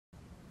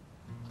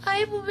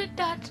My mum and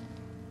dad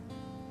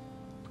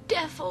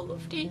defo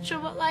loved each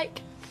other,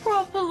 like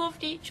proper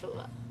loved each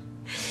other.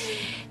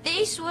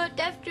 They swore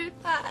death do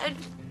part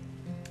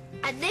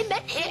and they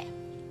meant it,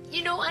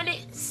 you know, and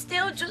it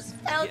still just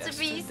fell to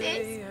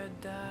pieces.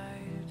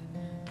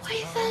 What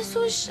if they're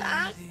so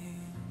sad?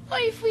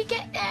 What if we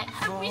get there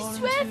and we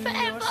swear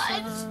forever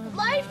and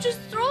life just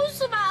throws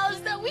some at us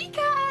that we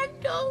can't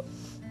handle?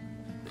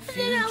 And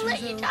then I'll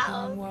let you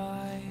down.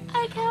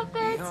 I can't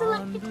bear to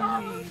let you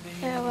down.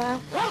 Yeah,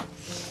 well,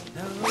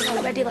 you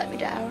already let me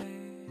down.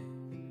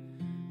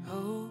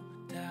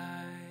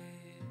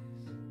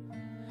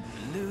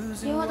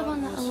 You're the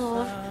one that I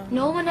love.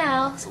 No one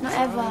else, not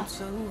ever.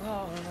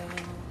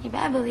 You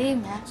better believe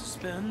me.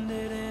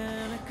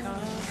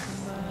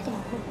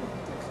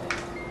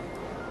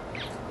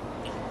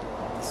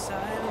 The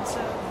silence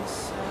of the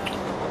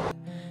sun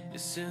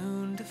is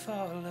soon to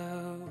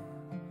follow.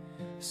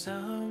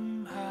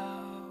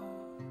 Somehow,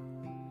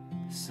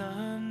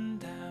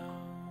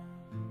 sundown,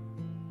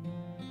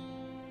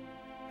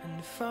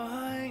 and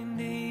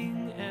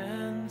finding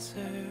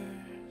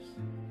answers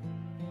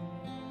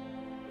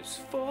is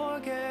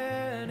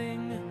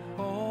forgetting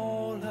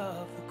all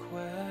of the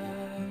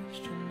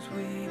questions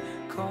we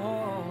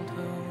called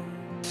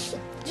home.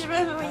 Do you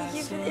remember when you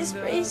gave me this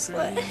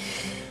bracelet?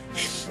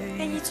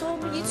 And you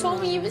told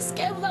me you were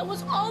scared. Well, that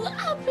was all that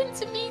happened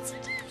to me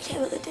today. Yeah,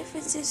 but the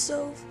difference is,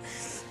 Soph,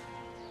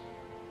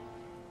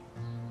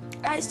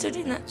 I stood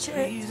in that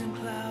church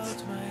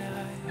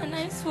and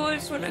I swore in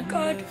front of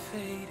God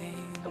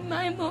and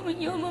my mum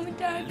and your mum and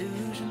dad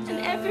and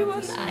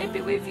everyone that I'd be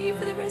with you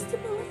for the rest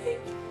of my life.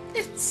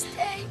 And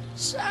stay,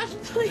 Sian,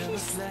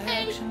 please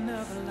stay. You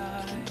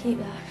can keep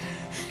that.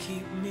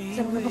 Because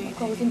I'm going to put my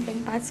clothing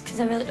thing back because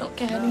I really don't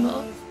care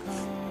anymore.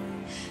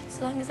 As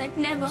long as I'd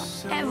never,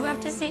 ever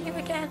have to see you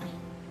again.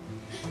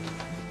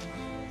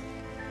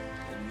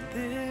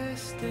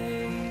 This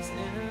day's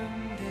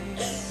ending.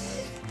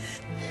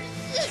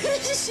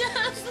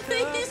 Sian,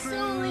 please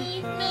don't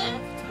leave me.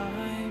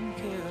 Time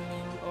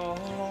killing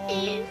all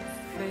Please.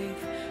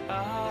 faith I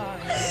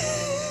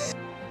had.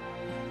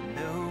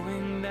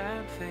 Knowing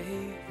that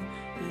faith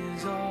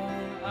is all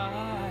I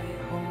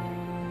hold.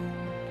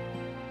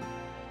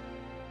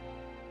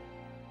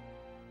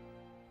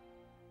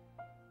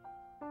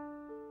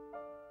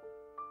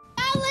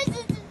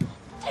 Listen to me.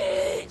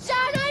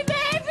 Sian, I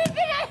meant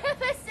everything I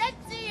ever said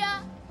to you.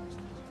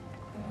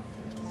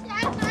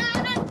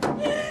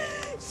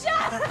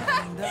 Sian,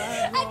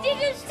 I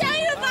didn't tell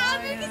you about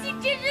it because it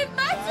didn't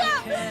matter.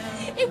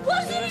 It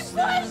wasn't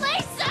important,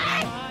 listen.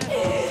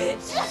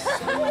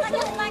 When I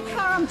get in my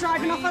car, I'm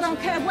driving off. I don't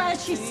care where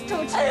she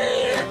stood.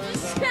 Sian,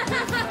 please. Get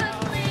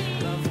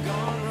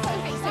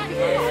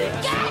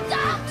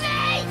off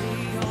me!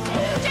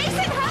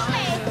 Jason, help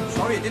me!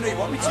 Sorry, I didn't know you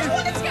want me to. I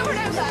wanted to get run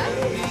over.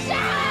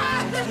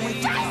 Sian!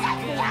 Jason,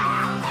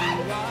 help me!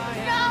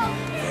 No!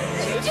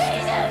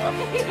 Jesus,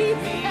 please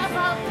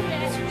help me! Get off me!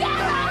 Get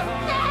off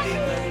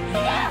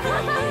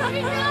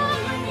me! No!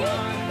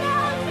 No!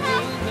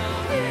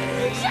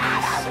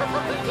 Shut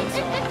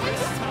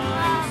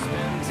up!